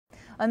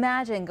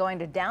Imagine going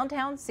to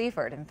downtown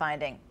Seaford and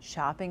finding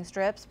shopping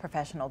strips,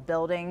 professional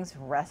buildings,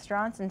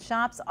 restaurants, and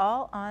shops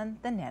all on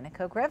the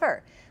Nanticoke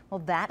River. Well,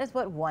 that is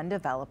what one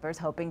developer is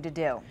hoping to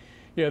do.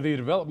 Yeah, the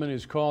development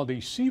is called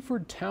the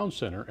Seaford Town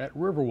Center at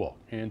Riverwalk,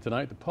 and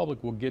tonight the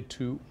public will get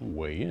to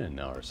weigh in.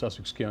 Now, our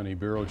Sussex County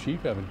Bureau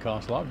Chief Evan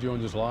Kosloff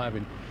joins us live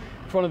in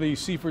front of the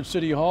Seaford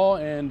City Hall.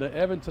 And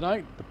Evan,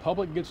 tonight the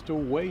public gets to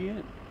weigh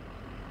in.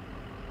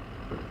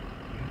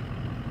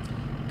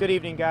 Good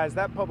evening, guys.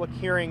 That public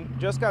hearing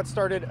just got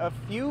started a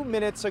few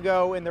minutes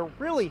ago, and there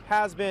really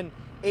has been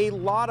a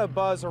lot of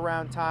buzz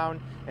around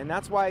town, and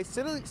that's why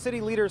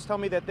city leaders tell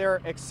me that they're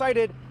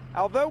excited,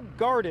 although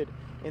guarded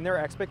in their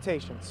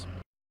expectations.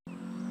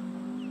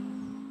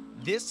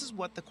 This is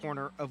what the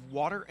corner of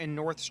Water and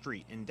North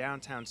Street in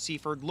downtown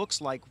Seaford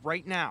looks like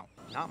right now.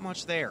 Not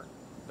much there,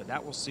 but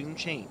that will soon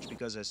change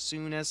because as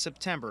soon as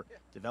September,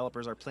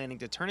 developers are planning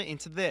to turn it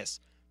into this.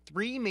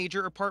 3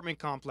 major apartment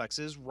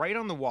complexes right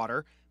on the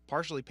water,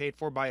 partially paid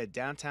for by a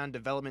downtown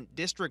development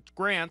district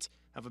grant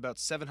of about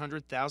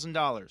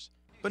 $700,000.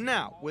 But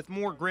now, with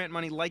more grant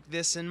money like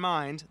this in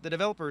mind, the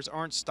developers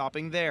aren't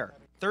stopping there.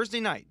 Thursday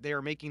night, they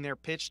are making their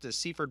pitch to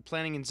Seaford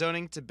Planning and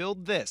Zoning to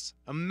build this,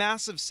 a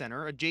massive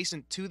center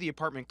adjacent to the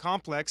apartment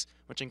complex,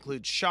 which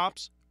includes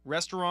shops,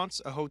 restaurants,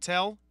 a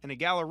hotel, and a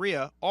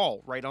galleria,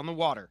 all right on the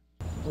water.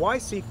 Why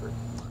Seaford?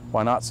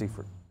 Why not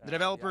Seaford? The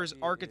developer's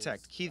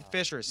architect, Keith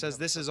Fisher, says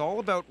this is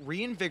all about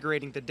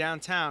reinvigorating the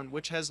downtown,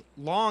 which has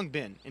long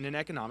been in an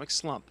economic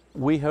slump.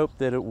 We hope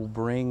that it will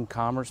bring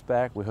commerce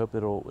back. We hope that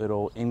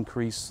it'll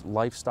increase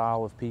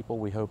lifestyle of people.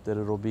 We hope that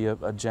it'll be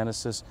a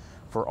genesis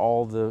for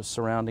all the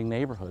surrounding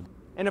neighborhood.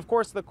 And of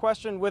course, the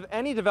question with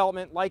any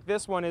development like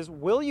this one is,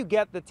 will you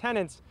get the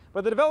tenants?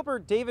 But the developer,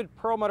 David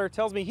Perlmutter,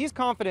 tells me he's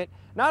confident,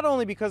 not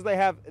only because they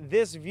have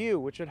this view,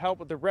 which should help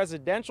with the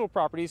residential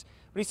properties,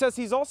 but he says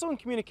he's also in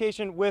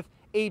communication with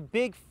a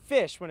big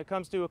fish when it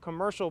comes to a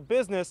commercial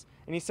business.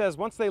 And he says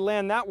once they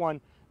land that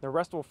one, the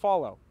rest will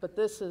follow. But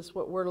this is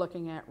what we're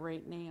looking at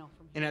right now.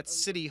 And at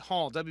City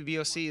Hall,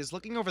 WBOC is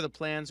looking over the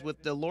plans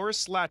with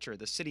Dolores Slatcher,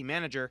 the city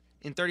manager.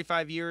 In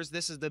 35 years,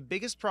 this is the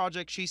biggest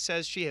project she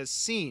says she has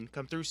seen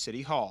come through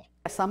City Hall.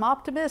 Yes, I'm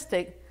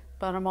optimistic,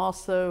 but I'm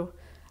also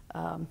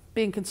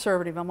being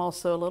conservative. I'm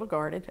also a little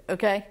guarded,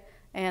 okay?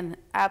 And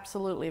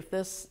absolutely, if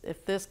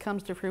this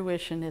comes to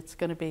fruition, it's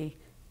going to be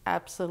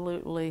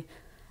absolutely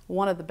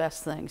one of the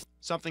best things.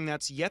 Something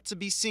that's yet to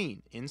be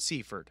seen in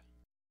Seaford.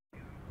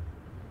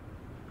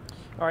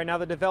 All right, now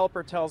the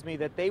developer tells me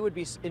that they would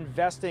be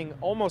investing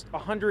almost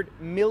 $100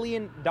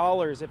 million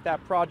if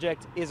that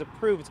project is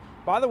approved.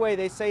 By the way,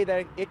 they say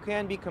that it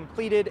can be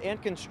completed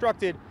and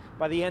constructed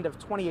by the end of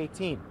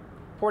 2018.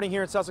 Reporting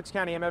here in Sussex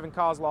County, I'm Evan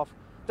Kosloff,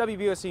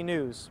 WBOC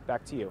News.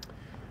 Back to you.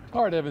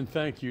 All right, Evan,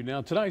 thank you.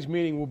 Now, tonight's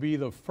meeting will be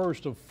the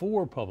first of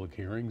 4 public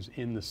hearings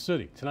in the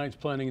city. Tonight's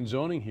planning and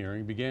zoning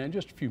hearing began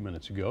just a few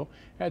minutes ago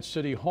at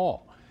City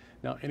Hall.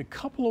 Now, in a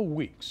couple of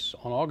weeks,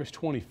 on August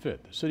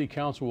 25th, the City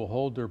Council will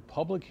hold their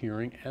public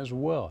hearing as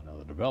well. Now,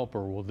 the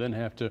developer will then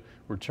have to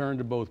return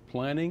to both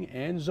Planning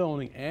and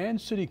Zoning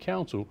and City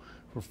Council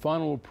for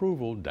final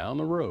approval down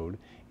the road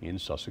in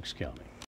Sussex County.